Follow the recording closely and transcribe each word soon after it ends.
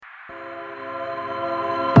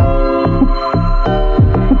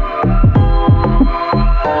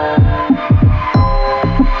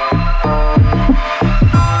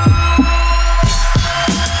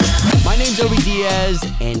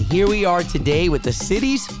here we are today with the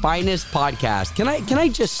city's finest podcast. Can I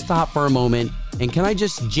just stop for a moment and can I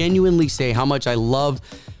just genuinely say how much I love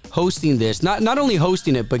hosting this? Not only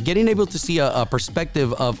hosting it, but getting able to see a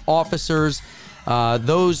perspective of officers,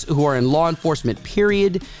 those who are in law enforcement,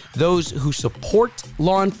 period, those who support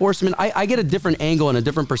law enforcement. I get a different angle and a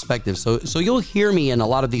different perspective. So you'll hear me in a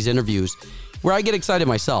lot of these interviews where I get excited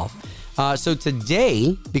myself. So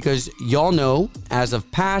today, because y'all know, as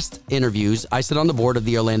of past interviews, I sit on the board of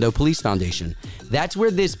the Orlando Police Foundation. That's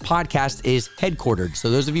where this podcast is headquartered.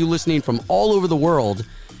 So those of you listening from all over the world,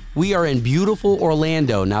 we are in beautiful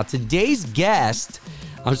Orlando. Now, today's guest,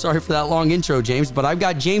 I'm sorry for that long intro, James, but I've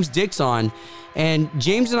got James Dix on. And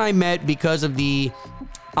James and I met because of the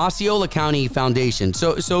Osceola County Foundation.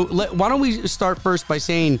 So why don't we start first by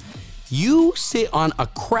saying, you sit on a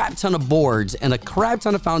crap ton of boards and a crap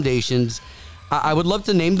ton of foundations. I would love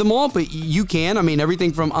to name them all, but you can. I mean,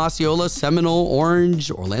 everything from Osceola, Seminole,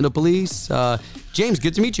 Orange, Orlando Police. James,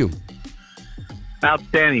 good to meet you.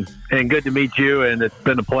 Outstanding, and good to meet you, and it's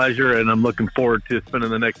been a pleasure, and I'm looking forward to spending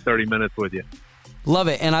the next 30 minutes with you. Love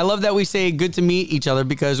it. And I love that we say good to meet each other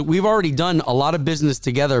because we've already done a lot of business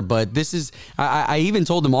together. But this is, I even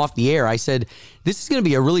told him off the air, I said, this is going to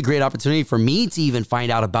be a really great opportunity for me to even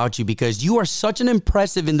find out about you because you are such an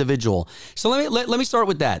impressive individual. So let me start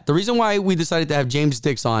with that. The reason why we decided to have James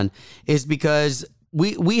Dix on is because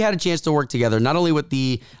we had a chance to work together, not only with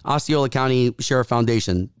the Osceola County Sheriff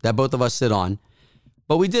Foundation that both of us sit on,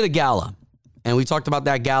 but we did a gala and we talked about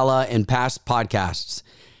that gala in past podcasts.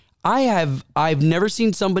 I've never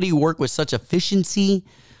seen somebody work with such efficiency,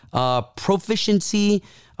 proficiency,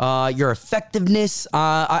 your effectiveness.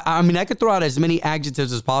 I mean, I could throw out as many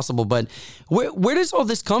adjectives as possible, but where does all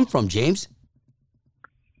this come from, James?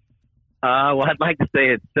 Well, I'd like to say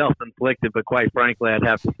it's self-inflicted, but quite frankly, I'd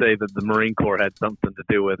have to say that the Marine Corps had something to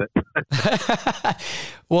do with it.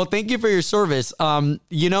 Well, thank you for your service. And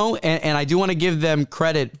I do want to give them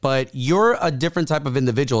credit, but you're a different type of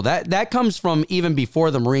individual. That comes from even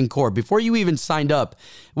before the Marine Corps, before you even signed up.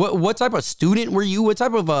 What type of student were you? What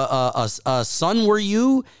type of a son were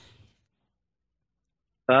you?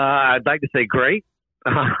 I'd like to say great,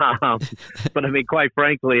 but I mean, quite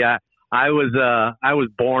frankly, I was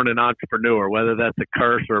born an entrepreneur. Whether that's a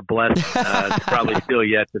curse or a blessing, it's probably still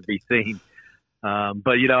yet to be seen.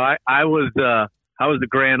 But I was the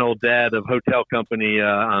grand old dad of hotel company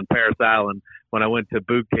on Parris Island when I went to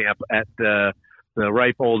boot camp at the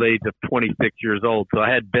ripe old age of 26 years old. So I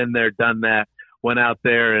had been there, done that, went out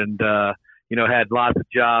there, and had lots of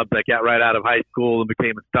jobs. I got right out of high school and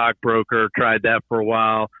became a stockbroker. Tried that for a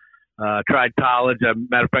while. Tried college.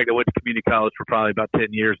 Matter of fact, I went to community college for probably about 10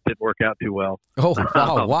 years. Didn't work out too well. Oh,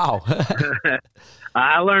 wow.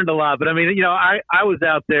 I learned a lot. But, I mean, I was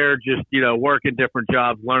out there just, working different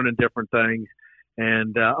jobs, learning different things,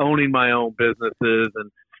 and owning my own businesses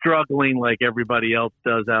and struggling like everybody else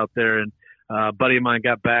does out there. And a buddy of mine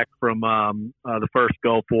got back from the first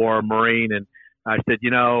Gulf War, Marine, and I said,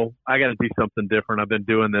 I got to do something different. I've been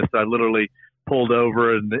doing this. I literally pulled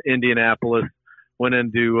over in Indianapolis, went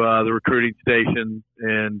into the recruiting station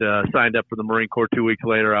and signed up for the Marine Corps. 2 weeks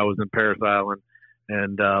later, I was in Parris Island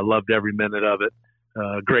and loved every minute of it.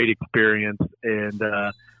 Great experience. And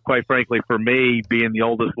quite frankly, for me, being the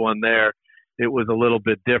oldest one there, it was a little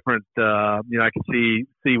bit different. I could see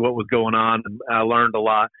what was going on, and I learned a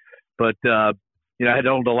lot. But, I had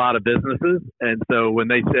owned a lot of businesses. And so when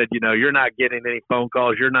they said, you're not getting any phone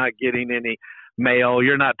calls, you're not getting any mail,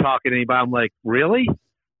 you're not talking to anybody, I'm like, really?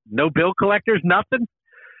 No bill collectors, nothing?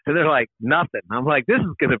 And they're like, nothing. I'm like, this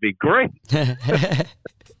is going to be great.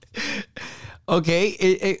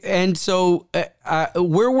 Okay. And so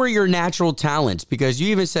where were your natural talents? Because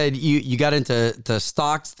you even said you got into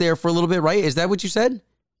stocks there for a little bit, right? Is that what you said?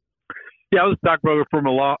 Yeah, I was a stockbroker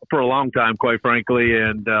for a long time, quite frankly.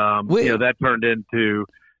 And, that turned into,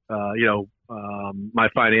 my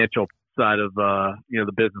financial side of,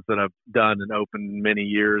 the business that I've done and opened many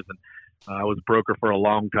years. And I was a broker for a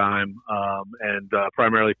long time and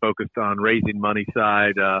primarily focused on raising money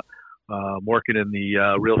side, working in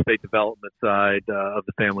the real estate development side of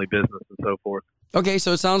the family business and so forth. Okay,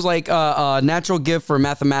 so it sounds like a natural gift for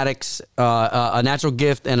mathematics, a natural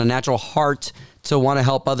gift and a natural heart to want to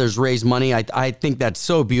help others raise money. I think that's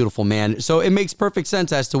so beautiful, man. So it makes perfect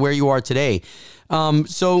sense as to where you are today.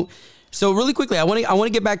 So really quickly, I want to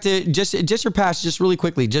get back to just your past, just really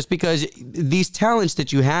quickly, just because these talents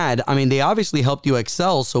that you had, I mean, they obviously helped you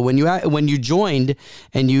excel. So when you joined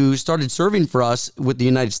and you started serving for us with the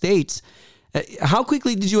United States, how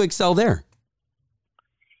quickly did you excel there?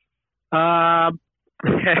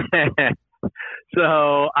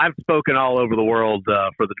 So I've spoken all over the world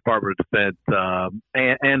for the Department of Defense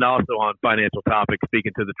and also on financial topics,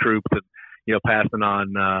 speaking to the troops and, passing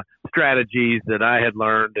on strategies that I had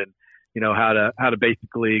learned and, how to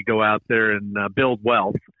basically go out there and build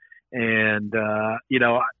wealth. And,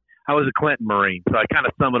 I was a Clinton Marine, so I kind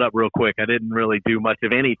of sum it up real quick. I didn't really do much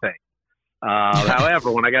of anything.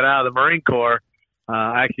 However, when I got out of the Marine Corps,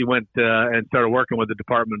 I actually went and started working with the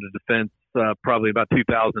Department of Defense probably about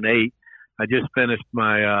 2008. I just finished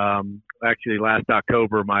my, actually last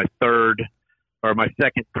October, my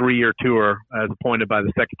second 3-year tour as appointed by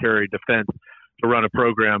the Secretary of Defense to run a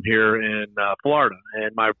program here in Florida.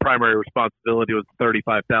 And my primary responsibility was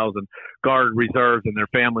 35,000 Guard reserves and their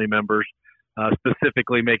family members,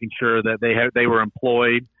 specifically making sure that they were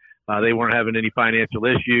employed. They weren't having any financial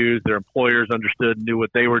issues. Their employers understood and knew what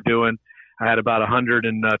they were doing. I had about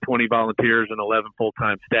 120 volunteers and 11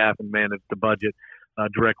 full-time staff and managed the budget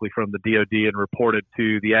directly from the DOD and reported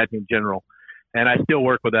to the Adjutant General. And I still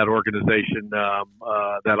work with that organization,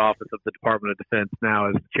 that office of the Department of Defense now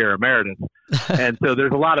as Chair Emeritus. And so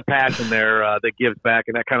there's a lot of passion there that gives back,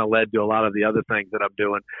 and that kind of led to a lot of the other things that I'm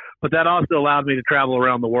doing. But that also allowed me to travel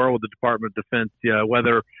around the world with the Department of Defense,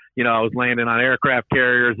 whether, I was landing on aircraft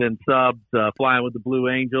carriers and subs, flying with the Blue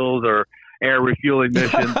Angels or air refueling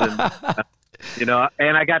missions. And,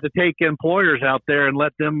 and I got to take employers out there and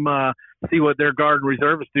let them see what their Guard and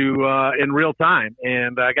reservists do in real time.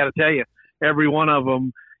 And I got to tell you, every one of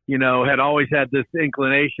them, had always had this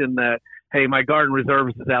inclination that, hey, my Guard and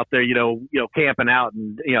reservists is out there, camping out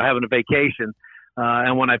and, having a vacation.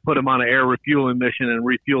 And when I put them on an air refueling mission and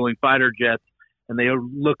refueling fighter jets, and they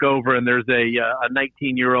look over and there's a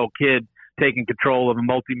 19-year-old kid taking control of a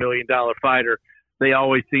multi-million-dollar fighter, they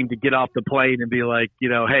always seem to get off the plane and be like,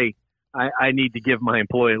 hey, I need to give my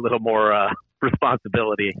employee a little more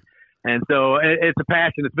responsibility. And so it's a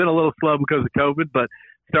passion. It's been a little slow because of COVID, but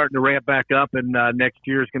starting to ramp back up. And next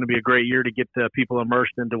year is going to be a great year to get people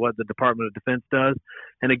immersed into what the Department of Defense does.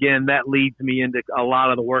 And again, that leads me into a lot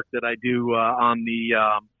of the work that I do on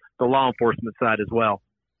the law enforcement side as well.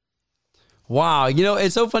 Wow.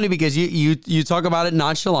 It's so funny because you talk about it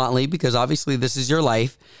nonchalantly because obviously this is your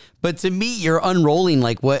life. But to me, you're unrolling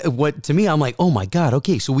like what to me, I'm like, oh my God,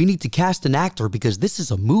 okay, so we need to cast an actor because this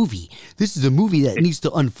is a movie. This is a movie that needs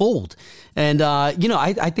to unfold. And, I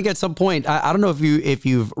think at some point, I don't know if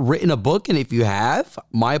you've written a book, and if you have,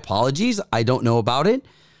 my apologies. I don't know about it.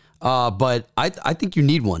 But I think you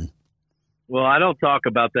need one. Well, I don't talk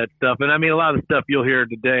about that stuff. And I mean, a lot of the stuff you'll hear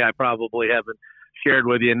today, I probably haven't shared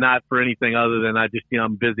with you, and not for anything other than I just,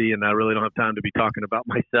 I'm busy and I really don't have time to be talking about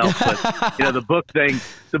myself. But, the book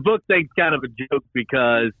thing's kind of a joke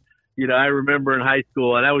because, I remember in high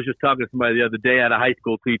school, and I was just talking to somebody the other day, I had a high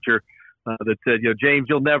school teacher that said, James,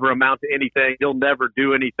 you'll never amount to anything. You'll never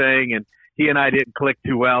do anything. And he and I didn't click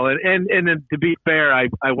too well. And then to be fair, I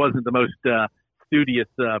wasn't the most studious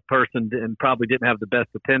person and probably didn't have the best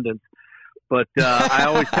attendance. But I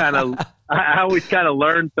always kind of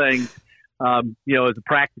learned things, as a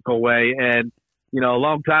practical way. And, a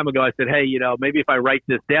long time ago, I said, hey, maybe if I write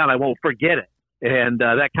this down, I won't forget it. And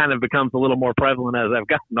that kind of becomes a little more prevalent as I've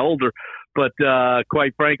gotten older. But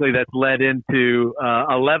quite frankly, that's led into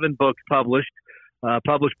 11 books published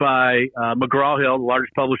by McGraw-Hill, the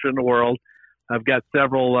largest publisher in the world. I've got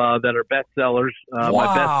several that are bestsellers. Wow.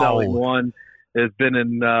 My best-selling one has been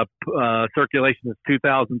in circulation since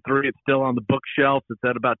 2003. It's still on the bookshelf. It's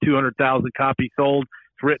at about 200,000 copies sold.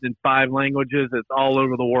 It's written in 5 languages. It's all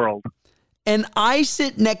over the world. And I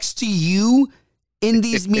sit next to you in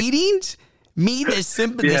these meetings? Me, the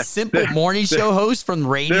simple morning show host from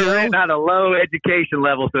radio? They're written at a low education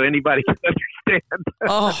level so anybody can understand.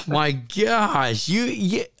 Oh, my gosh.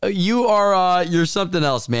 You are you're something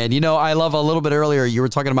else, man. I love a little bit earlier you were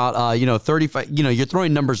talking about, 35, you're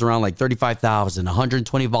throwing numbers around like 35,000,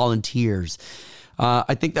 120 volunteers.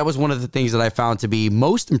 I think that was one of the things that I found to be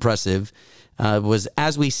most impressive was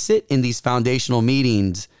as we sit in these foundational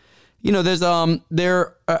meetings, there's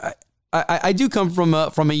I do come from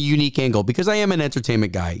a unique angle because I am an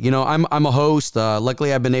entertainment guy. I'm a host.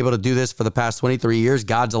 Luckily, I've been able to do this for the past 23 years.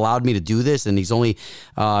 God's allowed me to do this, and He's only,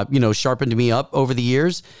 sharpened me up over the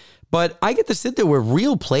years. But I get to sit there with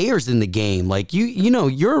real players in the game. Like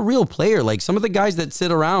you're a real player. Like some of the guys that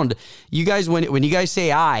sit around, you guys when you guys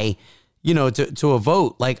say "I," to a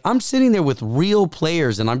vote, like I'm sitting there with real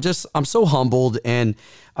players, and I'm so humbled, and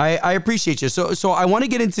I appreciate you. So I want to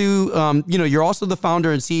get into, you're also the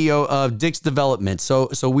founder and CEO of Dick's Development. So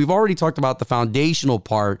we've already talked about the foundational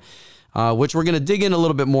part, which we're going to dig in a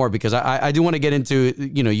little bit more because I do want to get into,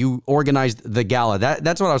 you organized the gala.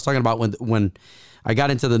 That's what I was talking about when I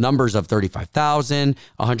got into the numbers of 35,000,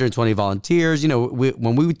 120 volunteers. You know,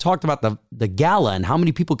 when we talked about the gala and how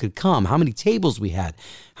many people could come, how many tables we had,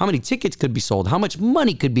 how many tickets could be sold, how much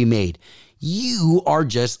money could be made. You are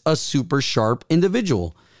just a super sharp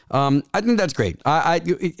individual. I think that's great.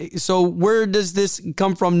 So where does this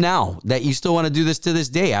come from now that you still want to do this to this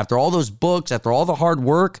day after all those books, after all the hard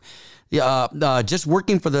work, just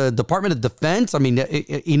working for the Department of Defense? I mean,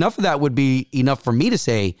 enough of that would be enough for me to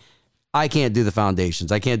say, I can't do the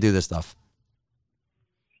foundations. I can't do this stuff.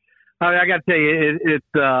 I got to tell you,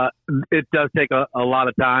 it does take a lot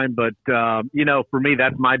of time, but you know, for me,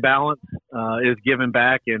 that's my balance is giving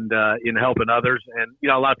back and in helping others. And you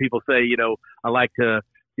know, a lot of people say, you know, I like to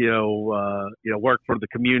work for the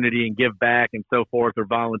community and give back and so forth, or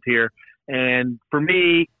volunteer. And for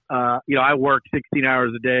me, you know, I work 16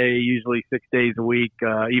 hours a day, usually 6 days a week,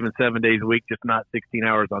 even 7 days a week, just not 16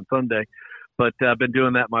 hours on Sunday. But I've been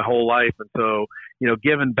doing that my whole life. And so, you know,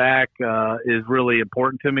 giving back is really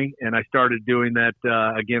important to me. And I started doing that,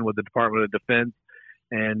 again, with the Department of Defense.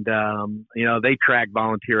 And, you know, they track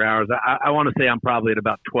volunteer hours. I want to say I'm probably at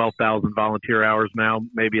about 12,000 volunteer hours now,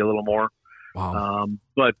 maybe a little more. Wow.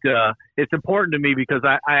 But it's important to me because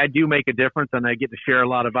I do make a difference, and I get to share a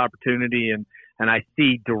lot of opportunity, and I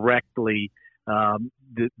see directly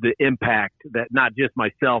the impact that not just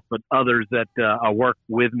myself, but others that work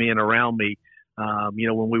with me and around me, you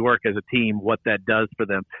know, when we work as a team, what that does for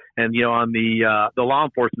them. And, you know, on the law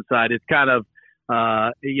enforcement side, it's kind of,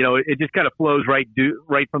 you know, it just kind of flows right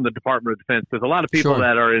from the Department of Defense, because a lot of people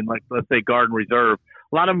that are in, like, let's say, Guard and Reserve,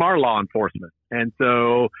 a lot of them are law enforcement. And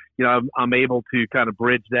so, you know, I'm able to kind of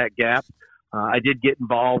bridge that gap. I did get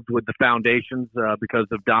involved with the foundations because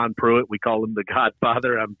of Don Pruitt. We call him the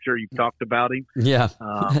Godfather. I'm sure you've talked about him. Yeah.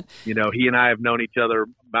 You know, he and I have known each other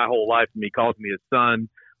my whole life, and he calls me his son.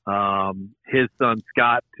 His son,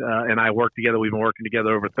 Scott, and I work together. We've been working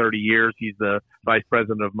together over 30 years. He's the vice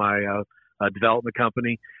president of my development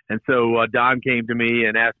company. And so Don came to me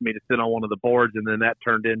and asked me to sit on one of the boards, and then that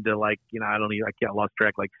turned into, like, you know, I can't lost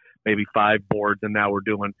track, like maybe 5 boards, and now we're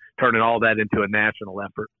turning all that into a national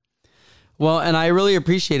effort. Well, and I really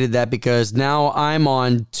appreciated that, because now I'm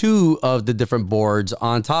on 2 of the different boards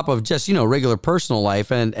on top of just, you know, regular personal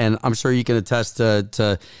life. And I'm sure you can attest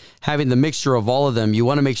to having the mixture of all of them. You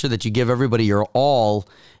want to make sure that you give everybody your all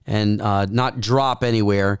and not drop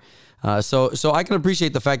anywhere. So I can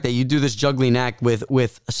appreciate the fact that you do this juggling act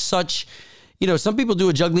with such, you know, some people do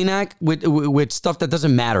a juggling act with stuff that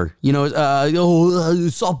doesn't matter. You know,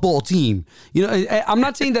 softball team. You know, I'm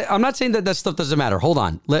not saying that stuff doesn't matter. Hold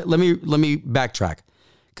on, let me backtrack,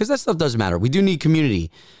 because that stuff does matter. We do need community,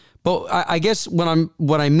 but I guess what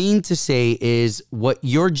I mean to say is what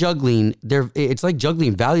you're juggling there. It's like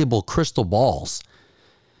juggling valuable crystal balls.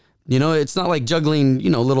 You know, it's not like juggling, you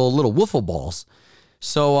know, little wiffle balls.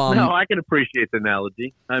 So no, I can appreciate the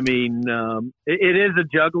analogy. I mean, it is a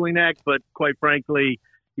juggling act, but quite frankly,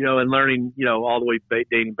 you know, and learning, you know, all the way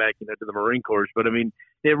dating back, you know, to the Marine Corps. But I mean,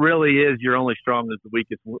 it really is, you're only strong as the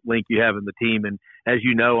weakest link you have in the team. And as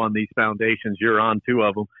you know, on these foundations, you're on 2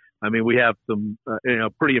 of them. I mean, we have some, you know,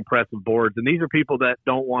 pretty impressive boards, and these are people that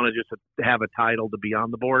don't want to just have a title to be on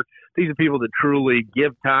the board. These are people that truly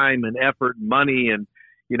give time and effort and money, and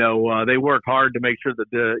you know, they work hard to make sure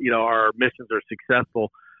that you know, our missions are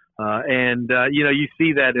successful. And you know, you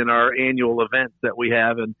see that in our annual events that we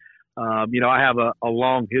have. And, you know, I have a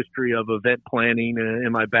long history of event planning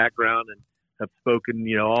in my background, and have spoken,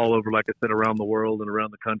 you know, all over, like I said, around the world and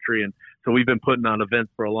around the country. And so we've been putting on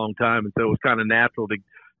events for a long time. And so it was kind of natural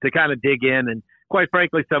to kind of dig in. And quite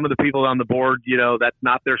frankly, some of the people on the board, you know, that's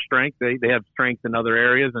not their strength. They have strength in other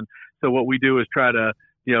areas. And so what we do is try to,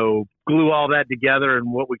 you know, glue all that together,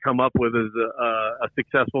 and what we come up with is a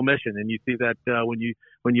successful mission. And you see that when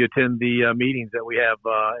you attend the meetings that we have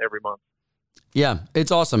every month. Yeah,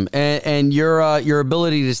 it's awesome. And your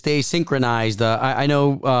ability to stay synchronized. I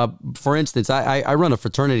know, for instance, I run a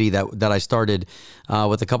fraternity that I started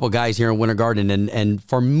with a couple guys here in Winter Garden. And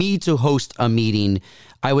for me to host a meeting,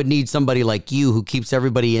 I would need somebody like you who keeps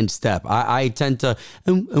everybody in step. I tend to,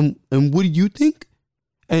 and what do you think?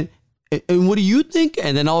 And what do you think?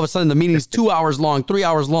 And then all of a sudden the meeting is 2 hours long, 3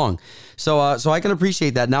 hours long. So I can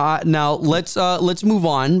appreciate that. Now let's move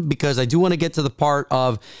on, because I do want to get to the part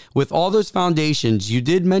of, with all those foundations, you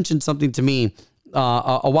did mention something to me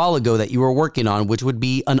a while ago that you were working on, which would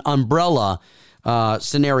be an umbrella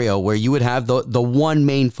scenario where you would have the one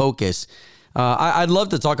main focus. I'd love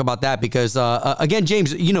to talk about that, because again,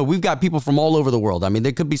 James, you know, we've got people from all over the world. I mean,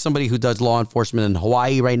 there could be somebody who does law enforcement in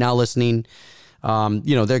Hawaii right now listening.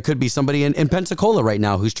 There could be somebody in Pensacola right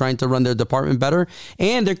now who's trying to run their department better.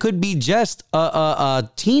 And there could be just a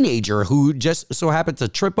teenager who just so happened to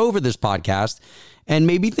trip over this podcast and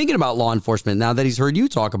maybe thinking about law enforcement now that he's heard you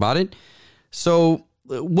talk about it. So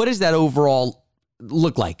what does that overall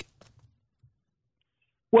look like?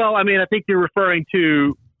 Well, I mean, I think you're referring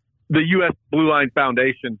to the U.S. Blue Line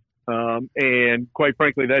Foundation. And quite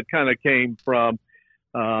frankly, that kind of came from,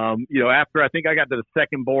 after I think I got to the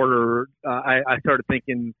second border, I started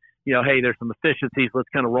thinking, hey, there's some efficiencies. Let's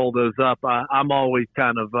kind of roll those up. I'm always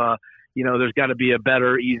kind of, there's got to be a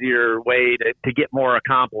better, easier way to get more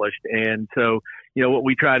accomplished. And so, what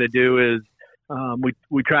we try to do is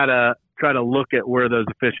we try to look at where those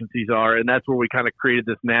efficiencies are. And that's where we kind of created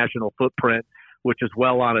this national footprint, which is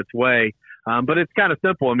well on its way. But it's kind of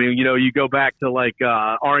simple. I mean, you go back to like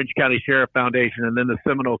Orange County Sheriff Foundation and then the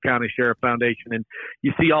Seminole County Sheriff Foundation, and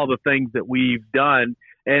you see all the things that we've done.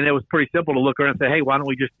 And it was pretty simple to look around and say, hey, why don't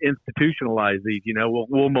we just institutionalize these?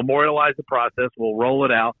 We'll memorialize the process. We'll roll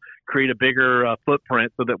it out, create a bigger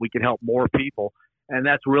footprint so that we can help more people. And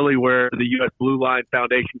that's really where the U.S. Blue Line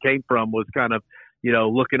Foundation came from, was kind of,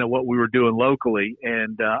 looking at what we were doing locally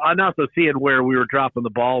and also seeing where we were dropping the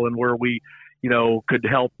ball and where we, could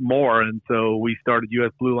help more. And so we started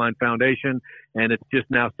U.S. Blue Line Foundation, and it's just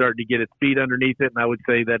now starting to get its feet underneath it. And I would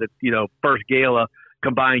say that it's, first gala,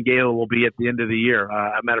 combined gala, will be at the end of the year.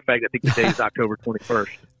 As a matter of fact, I think the day is October 21st.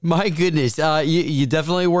 My goodness. You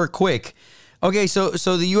definitely work quick. Okay. So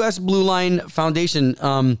the U.S. Blue Line Foundation,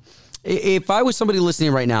 if I was somebody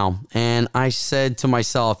listening right now and I said to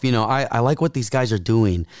myself, I like what these guys are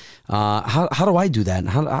doing. How do I do that?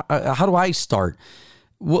 How do I start?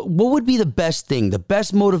 What would be the best thing, the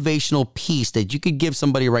best motivational piece that you could give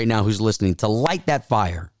somebody right now who's listening to light that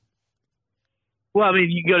fire? Well, I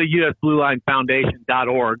mean, you can go to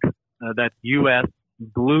usbluelinefoundation.org. That's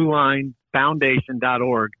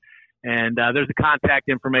usbluelinefoundation.org. And there's a contact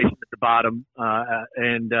information at the bottom.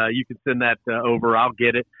 And you can send that over. I'll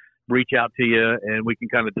get it, reach out to you, and we can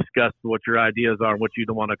kind of discuss what your ideas are and what you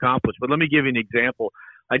want to accomplish. But let me give you an example.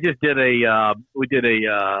 I just did a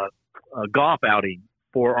golf outing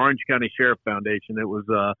for Orange County Sheriff Foundation. It was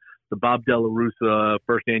the Bob Della Russa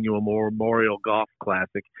first annual Memorial Golf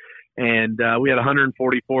Classic. And we had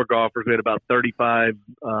 144 golfers. We had about 35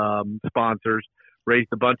 sponsors, raised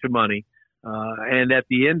a bunch of money. And at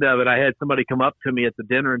the end of it, I had somebody come up to me at the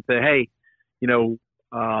dinner and say, hey,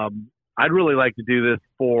 I'd really like to do this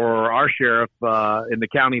for our sheriff in the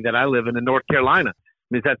county that I live in North Carolina.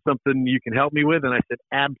 Is that something you can help me with? And I said,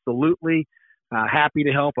 absolutely. Happy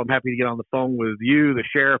to help. I'm happy to get on the phone with you, the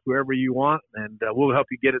sheriff, whoever you want, and we'll help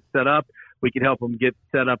you get it set up. We can help them get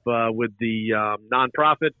set up with the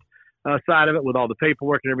nonprofit side of it, with all the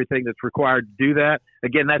paperwork and everything that's required to do that.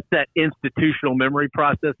 Again, that's that institutional memory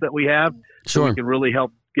process that we have. Sure. So we can really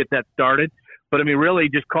help get that started. But I mean, really,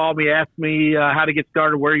 just call me, ask me how to get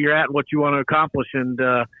started, where you're at, and what you want to accomplish, and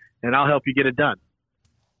I'll help you get it done.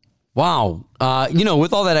 Wow.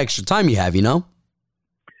 With all that extra time you have, Yeah,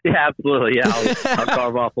 absolutely. Yeah, I'll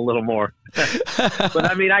carve off a little more. But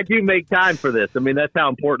I mean, I do make time for this. I mean, that's how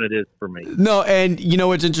important it is for me. No, and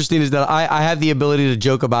what's interesting is that I have the ability to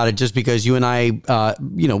joke about it just because you and I,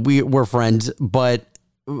 we're friends. But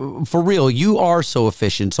for real, you are so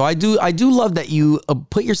efficient. So I do love that you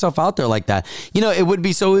put yourself out there like that. It would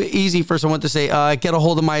be so easy for someone to say, get a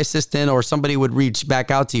hold of my assistant, or somebody would reach back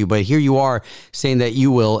out to you. But here you are saying that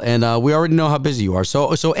you will. And we already know how busy you are.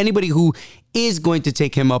 So anybody who is going to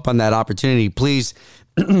take him up on that opportunity, please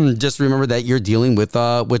just remember that you're dealing with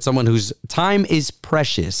someone whose time is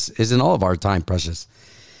precious. Isn't all of our time precious?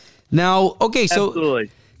 Now, okay, so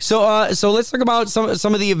absolutely. So let's talk about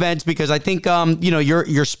some of the events, because I think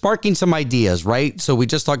you're sparking some ideas, right? So we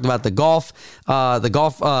just talked about the golf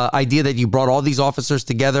idea that you brought all these officers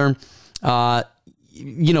together. We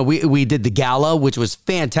did the gala, which was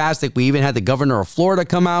fantastic. We even had the governor of Florida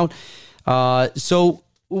come out. So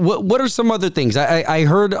what are some other things? I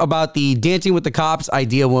heard about the Dancing with the Cops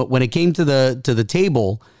idea when it came to the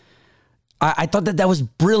table. I thought that was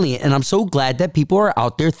brilliant, and I'm so glad that people are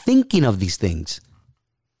out there thinking of these things.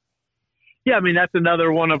 Yeah, I mean, that's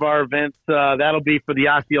another one of our events. That'll be for the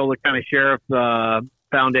Osceola County Sheriff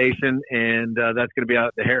Foundation, and that's going to be out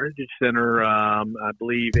at the Heritage Center, I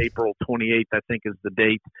believe April 28th, I think is the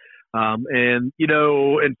date. And,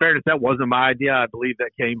 in fairness, that wasn't my idea. I believe that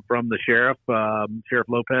came from the sheriff, Sheriff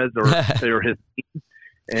Lopez, or his team.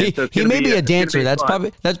 He may be a dancer. That's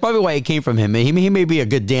probably why it came from him. He may be a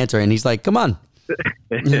good dancer, and he's like, come on,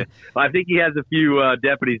 I think he has a few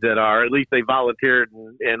deputies that are. At least they volunteered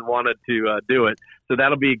and wanted to do it. So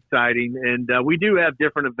that'll be exciting. And we do have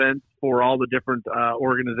different events for all the different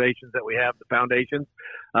organizations that we have, the foundations.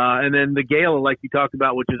 And then the gala, like you talked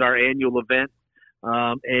about, which is our annual event.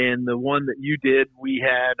 And the one that you did, we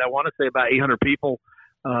had, I want to say about 800 people.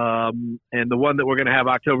 And the one that we're going to have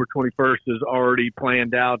October 21st is already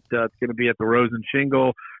planned out. It's going to be at the Rose and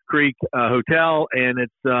Shingle Creek Hotel, and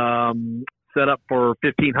it's set up for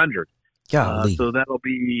 1,500. So that'll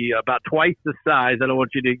be about twice the size. I don't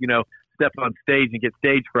want you to, step on stage and get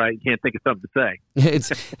stage fright. You can't think of something to say.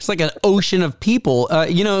 It's like an ocean of people.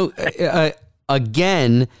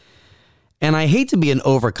 Again, and I hate to be an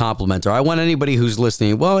over complimenter. I want anybody who's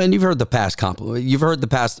listening. Well, and you've heard the past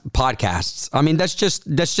podcasts. I mean, that's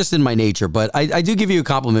just in my nature. But I do give you a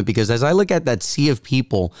compliment because as I look at that sea of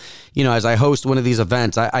people, as I host one of these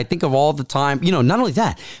events, I think of all the time. Not only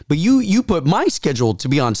that, but you put my schedule to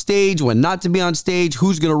be on stage, when not to be on stage,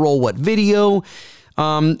 who's going to roll what video.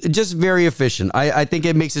 Just very efficient. I think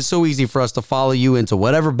it makes it so easy for us to follow you into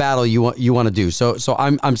whatever battle you want to do. So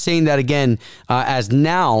I'm saying that again, as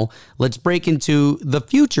now let's break into the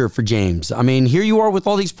future for James. I mean, here you are with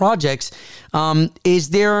all these projects. Is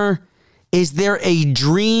there a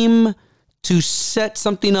dream to set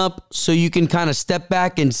something up so you can kind of step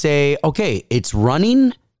back and say, okay, it's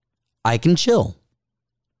running, I can chill?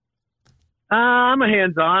 I'm a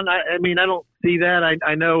hands-on. I mean, I don't see that.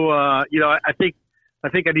 I know, I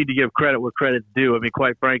think I need to give credit where credit's due. I mean,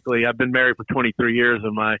 quite frankly, I've been married for 23 years,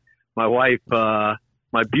 and my wife,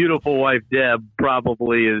 my beautiful wife, Deb,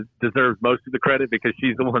 probably deserves most of the credit because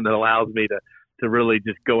she's the one that allows me to really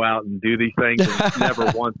just go out and do these things. And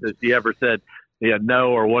never once has she ever said,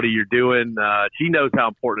 no, or what are you doing? She knows how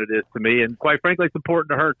important it is to me, and quite frankly, it's important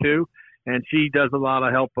to her too. And she does a lot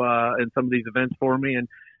of help in some of these events for me, and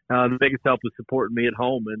the biggest help is supporting me at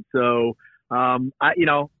home. And so,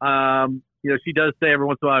 she does say every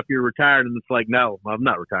once in a while, if you're retired, and it's like, no, I'm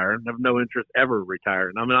not retiring. I have no interest ever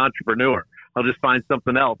retiring. I'm an entrepreneur. I'll just find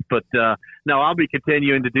something else. But no, I'll be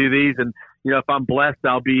continuing to do these. And, if I'm blessed,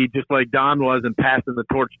 I'll be just like Don was and passing the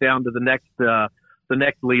torch down to the next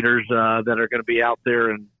leaders that are going to be out there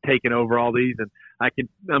and taking over all these. And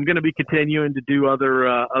I'm going to be continuing to do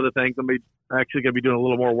other things. I'm actually going to be doing a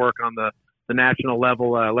little more work on the national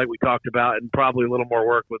level, like we talked about, and probably a little more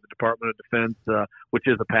work with the Department of Defense, which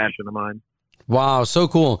is a passion of mine. Wow, so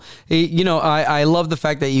cool. I love the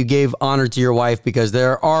fact that you gave honor to your wife because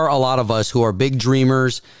there are a lot of us who are big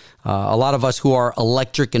dreamers, a lot of us who are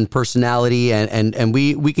electric in personality, and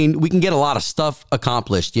we can get a lot of stuff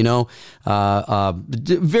accomplished, very,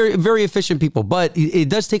 very efficient people, but it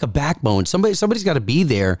does take a backbone. Somebody's got to be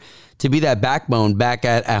there to be that backbone back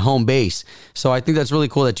at home base. So I think that's really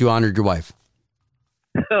cool that you honored your wife.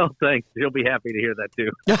 Oh, thanks. She'll be happy to hear that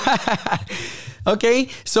too. Okay,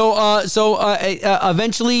 so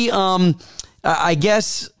eventually, I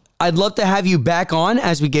guess I'd love to have you back on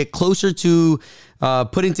as we get closer to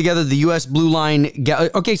putting together the U.S. Blue Line.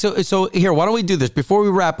 Okay, so here, why don't we do this before we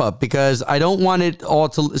wrap up? Because I don't want it all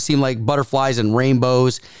to seem like butterflies and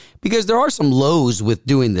rainbows, because there are some lows with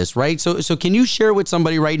doing this, right? So can you share with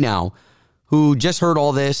somebody right now who just heard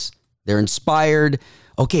all this, they're inspired,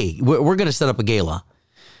 okay, we're going to set up a gala.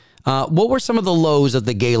 What were some of the lows of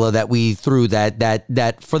the gala that we threw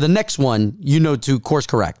that for the next one, to course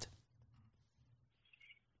correct?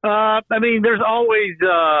 I mean, there's always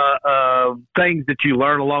things that you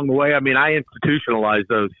learn along the way. I mean, I institutionalize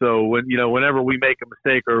those. So whenever we make a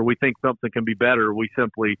mistake or we think something can be better, we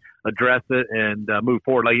simply address it and move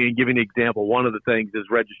forward. Like, give you an example. One of the things is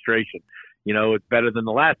registration. It's better than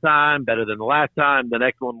the last time, The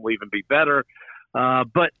next one will even be better.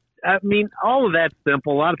 But I mean, all of that's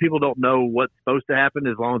simple. A lot of people don't know what's supposed to happen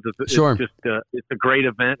as long as it's just it's a great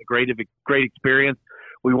event, a great experience.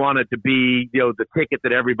 We want it to be, the ticket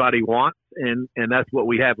that everybody wants, and that's what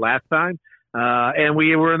we had last time. And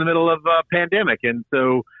we were in the middle of a pandemic, and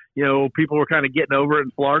so people were kind of getting over it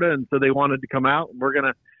in Florida, and so they wanted to come out. And we're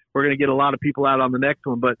gonna get a lot of people out on the next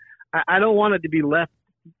one, but I don't want it to be left,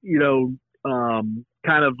 kind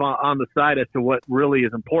of on the side as to what really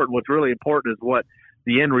is important. What's really important is what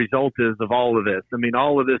the end result is of all of this. I mean,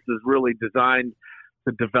 all of this is really designed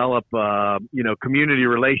to develop, community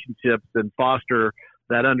relationships and foster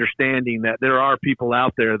that understanding that there are people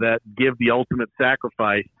out there that give the ultimate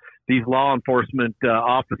sacrifice, these law enforcement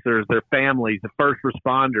officers, their families, the first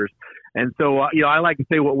responders. And so, I like to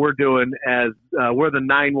say what we're doing as we're the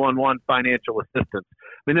 911 financial assistance.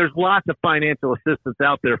 I mean, there's lots of financial assistance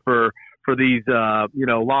out there for these,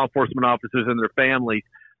 law enforcement officers and their families.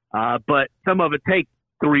 But some of it takes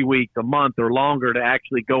 3 weeks, a month, or longer to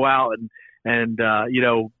actually go out and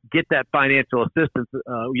get that financial assistance.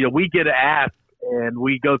 We get asked and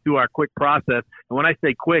we go through our quick process. And when I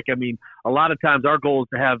say quick, I mean a lot of times our goal is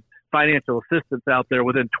to have financial assistance out there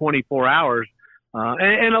within 24 hours.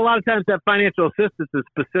 And a lot of times that financial assistance is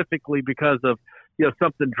specifically because of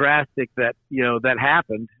something drastic that that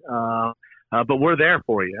happened. But we're there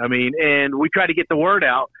for you. I mean, and we try to get the word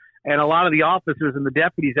out. And a lot of the officers and the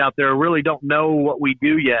deputies out there really don't know what we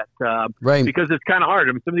do yet, right? Because it's kind of hard.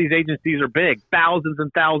 I mean, some of these agencies are big, thousands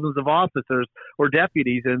and thousands of officers or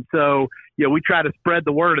deputies, and so we try to spread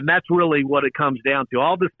the word, and that's really what it comes down to.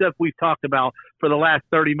 All the stuff we've talked about for the last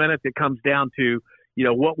 30 minutes, it comes down to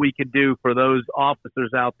what we can do for those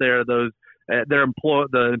officers out there, those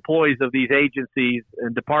the employees of these agencies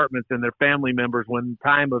and departments and their family members when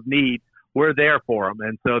time of need. We're there for them.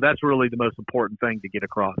 And so that's really the most important thing to get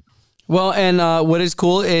across. Well, and what is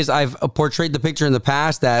cool is I've portrayed the picture in the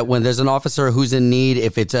past that when there's an officer who's in need,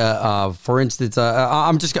 if it's for instance,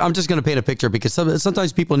 I'm just going to paint a picture because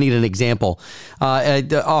sometimes people need an example.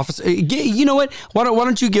 The officer, you know what? Why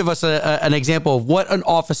don't you give us an example of what an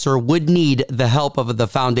officer would need the help of the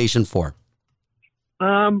foundation for?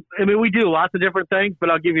 I mean, we do lots of different things, but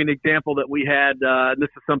I'll give you an example that we had. This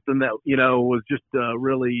is something that, was just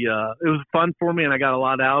really, it was fun for me and I got a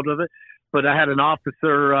lot out of it. But I had an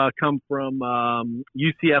officer come from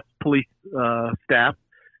UCF police staff.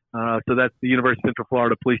 So that's the University of Central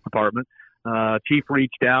Florida Police Department. Chief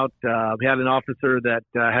reached out. We had an officer that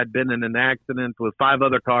had been in an accident with 5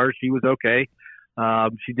 other cars. She was okay.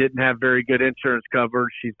 She didn't have very good insurance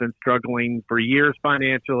coverage. She's been struggling for years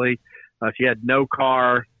financially. She had no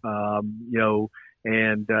car,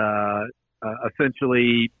 and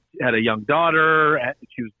essentially had a young daughter.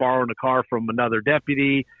 She was borrowing a car from another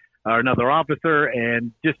deputy or another officer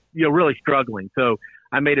and just, really struggling. So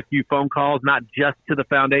I made a few phone calls, not just to the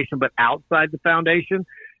foundation, but outside the foundation.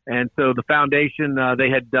 And so the foundation,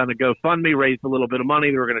 they had done a GoFundMe, raised a little bit of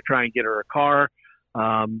money. They were going to try and get her a car.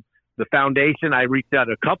 The foundation, I reached out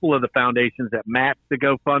to a couple of the foundations that matched the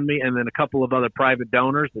GoFundMe and then a couple of other private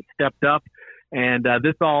donors that stepped up. And I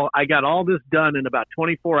got all this done in about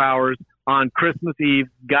 24 hours on Christmas Eve,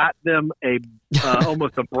 got them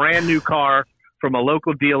almost a brand new car from a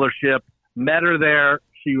local dealership, met her there.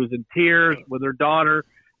 She was in tears with her daughter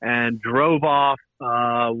and drove off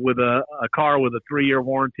with a car with a 3-year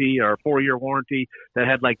warranty or a 4-year warranty that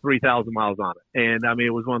had like 3,000 miles on it. And I mean,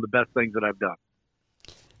 it was one of the best things that I've done.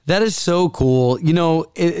 That is so cool.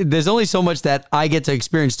 There's only so much that I get to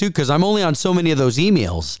experience too, because I'm only on so many of those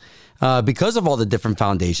emails because of all the different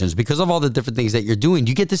foundations, because of all the different things that you're doing.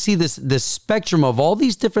 You get to see this spectrum of all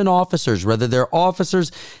these different officers, whether they're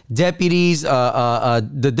officers, deputies,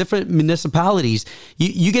 the different municipalities.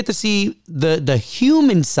 You get to see the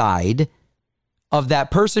human side of that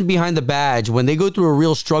person behind the badge when they go through a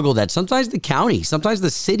real struggle that sometimes the county, sometimes the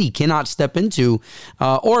city cannot step into,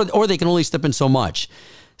 or they can only step in so much.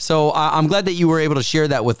 So I'm glad that you were able to share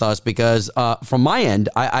that with us because from my end,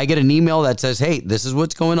 I get an email that says, hey, this is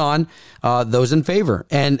what's going on, those in favor.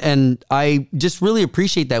 And I just really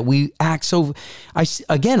appreciate that we act so. I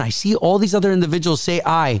see all these other individuals say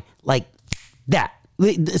aye like that.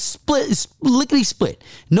 Lickety split.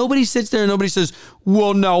 Nobody sits there and nobody says,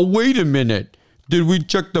 well, now, wait a minute. Did we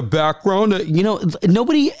check the background?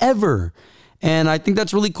 Nobody ever. And I think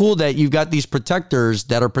that's really cool that you've got these protectors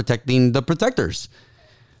that are protecting the protectors.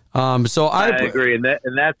 So I agree, and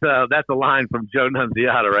that's a line from Joe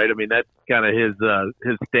Nunziata, right? I mean, that's kind of his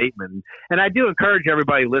statement. And I do encourage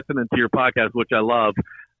everybody listening to your podcast, which I love,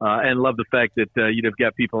 and love the fact that you've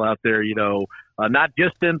got people out there, not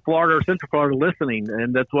just in Florida or Central Florida listening,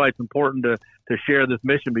 and that's why it's important to share this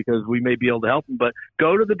mission because we may be able to help them. But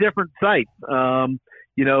go to the different sites.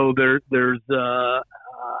 There's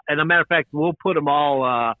and a matter of fact, we'll put them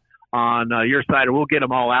all on your site, or we'll get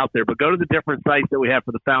them all out there. But go to the different sites that we have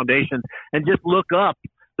for the foundation and just look up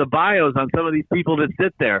the bios on some of these people that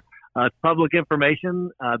sit there. It's public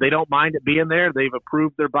information. They don't mind it being there. They've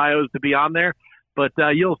approved their bios to be on there. But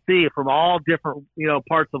you'll see from all different,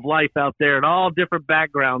 parts of life out there and all different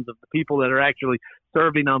backgrounds of the people that are actually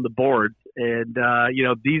serving on the boards. And,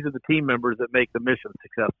 these are the team members that make the mission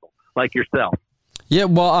successful, like yourself. Yeah,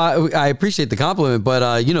 well, I appreciate the compliment, but,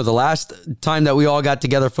 the last time that we all got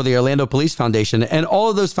together for the Orlando Police Foundation, and all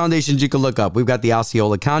of those foundations you can look up. We've got the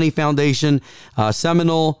Osceola County Foundation,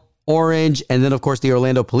 Seminole, Orange, and then, of course, the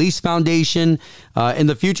Orlando Police Foundation. In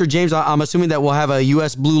the future, James, I'm assuming that we'll have a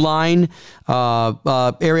U.S. Blue Line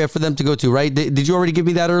area for them to go to, right? Did you already give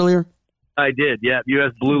me that earlier? I did, yeah.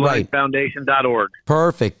 USBlueLineFoundation.org.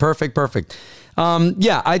 Perfect.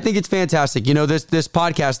 I think it's fantastic. This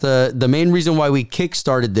podcast, the main reason why we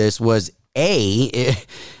kickstarted this was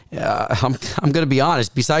I'm going to be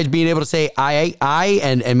honest. Besides being able to say I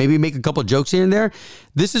and maybe make a couple of jokes here and there,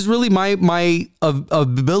 this is really my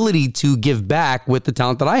ability to give back with the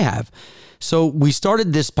talent that I have. So we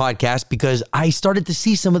started this podcast because I started to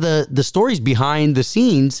see some of the stories behind the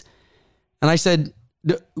scenes, and I said,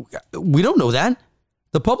 we don't know that.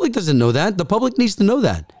 The public doesn't know that. The public needs to know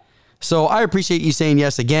that. So I appreciate you saying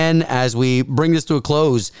yes again as we bring this to a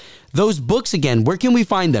close. Those books again, where can we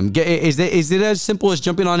find them? Is it as simple as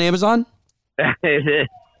jumping on Amazon? It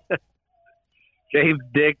is. James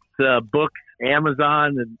Dix books,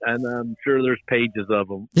 Amazon, and I'm sure there's pages of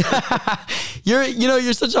them.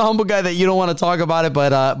 You're such a humble guy that you don't want to talk about it,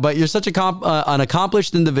 but you're such an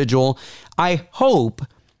accomplished individual. I hope.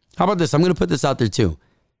 How about this? I'm going to put this out there too.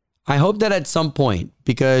 I hope that at some point,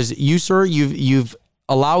 because you, sir, you've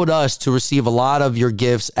allowed us to receive a lot of your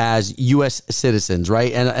gifts as U.S. citizens,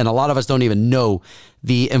 right? And a lot of us don't even know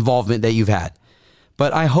the involvement that you've had.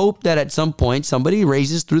 But I hope that at some point somebody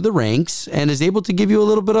raises through the ranks and is able to give you a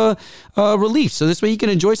little bit of relief. So this way you can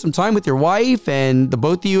enjoy some time with your wife and the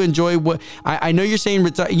both of you enjoy what I know you're saying,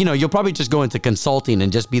 you'll probably just go into consulting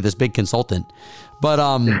and just be this big consultant. But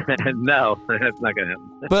no, that's not going to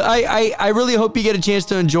happen. But I really hope you get a chance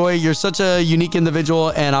to enjoy. You're such a unique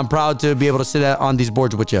individual, and I'm proud to be able to sit on these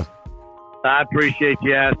boards with you. I appreciate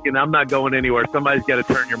you asking. I'm not going anywhere. Somebody's got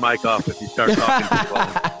to turn your mic off if you start talking too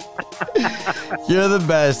long. You're the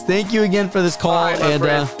best. Thank you again for this call. All right,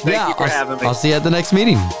 and thank you for having me. I'll see you at the next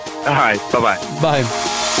meeting. All right. Bye-bye. Bye.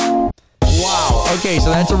 Wow. Okay, so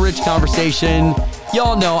that's a rich conversation.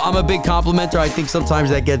 Y'all know I'm a big complimenter. I think sometimes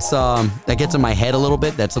that gets in my head a little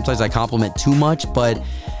bit, that sometimes I compliment too much. But,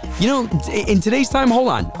 in today's time, hold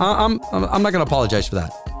on. I'm not going to apologize for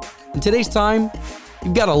that. In today's time,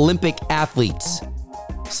 you've got Olympic athletes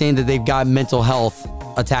saying that they've got mental health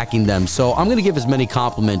attacking them. So I'm going to give as many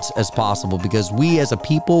compliments as possible because we as a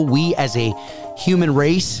people, we as a human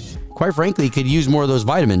race, quite frankly, could use more of those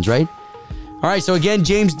vitamins, right? All right. So again,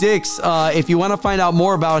 James Dix, if you want to find out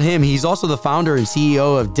more about him, he's also the founder and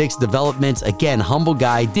CEO of Dix Developments. Again, humble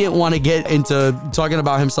guy. Didn't want to get into talking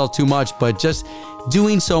about himself too much, but just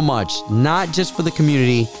doing so much, not just for the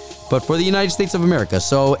community, but for the United States of America.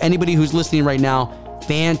 So anybody who's listening right now,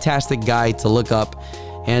 fantastic guy to look up.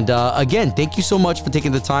 And again, thank you so much for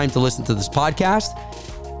taking the time to listen to this podcast.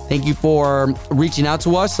 Thank you for reaching out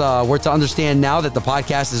to us. We're to understand now that the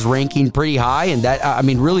podcast is ranking pretty high, and that,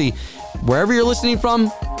 really, wherever you're listening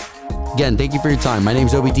from, again, thank you for your time. My name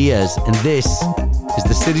is Obi Diaz, and this is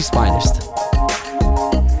the City's Finest.